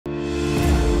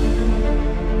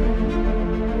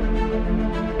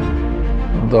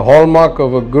The hallmark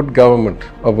of a good government,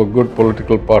 of a good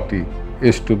political party,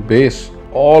 is to base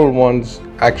all one's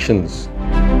actions.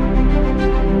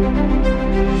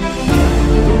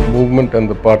 The movement and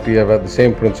the party have had the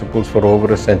same principles for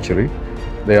over a century.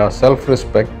 They are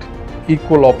self-respect,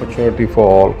 equal opportunity for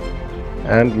all,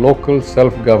 and local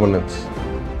self-governance.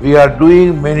 We are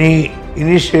doing many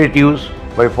initiatives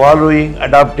by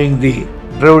adopting the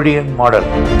Dravidian model.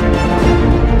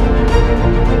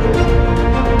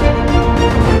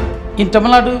 In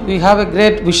Tamil Nadu, we have a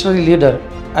great visionary leader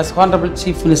as Honorable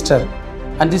Chief Minister,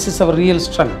 and this is our real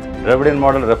strength. Dravidian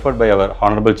model referred by our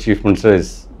Honorable Chief Minister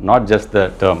is not just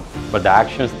the term, but the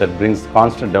actions that brings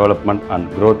constant development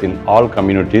and growth in all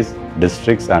communities,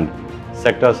 districts and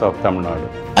sectors of Tamil Nadu.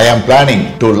 I am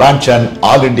planning to launch an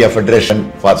All India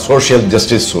Federation for Social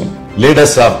Justice soon.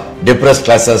 Leaders of depressed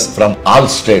classes from all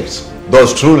states,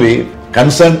 those truly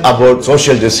concerned about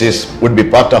social justice, would be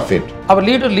part of it. Our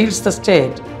leader leads the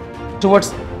state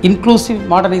towards inclusive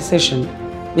modernization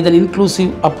with an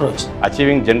inclusive approach.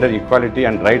 Achieving gender equality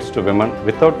and rights to women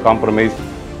without compromise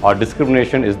or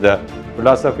discrimination is the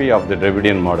philosophy of the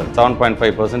Dravidian model.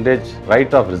 7.5%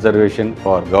 right of reservation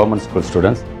for government school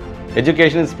students.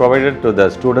 Education is provided to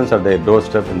the students at their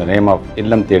doorstep in the name of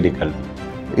Illam Thedi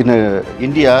Kalvi. In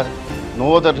India,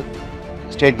 no other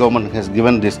state government has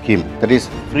given this scheme, that is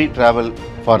free travel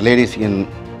for ladies in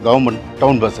government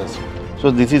town buses. So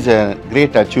this is a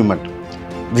great achievement.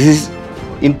 This is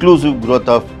inclusive growth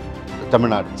of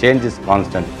Tamil Nadu. Change is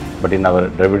constant, but in our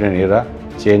Dravidian era,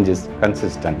 change is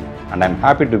consistent. And I am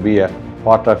happy to be a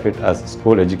part of it as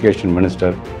School Education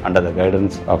Minister under the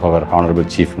guidance of our Honorable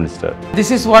Chief Minister. This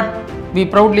is what we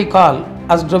proudly call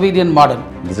as Dravidian model.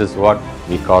 This is what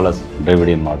we call as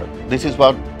Dravidian model. This is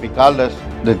what we call as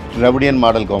the Dravidian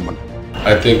model government.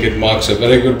 I think it marks a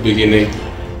very good beginning,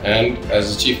 and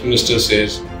as the Chief Minister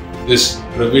says, this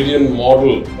Dravidian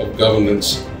model of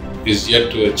governance is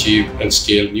yet to achieve and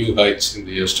scale new heights in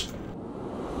the years to come.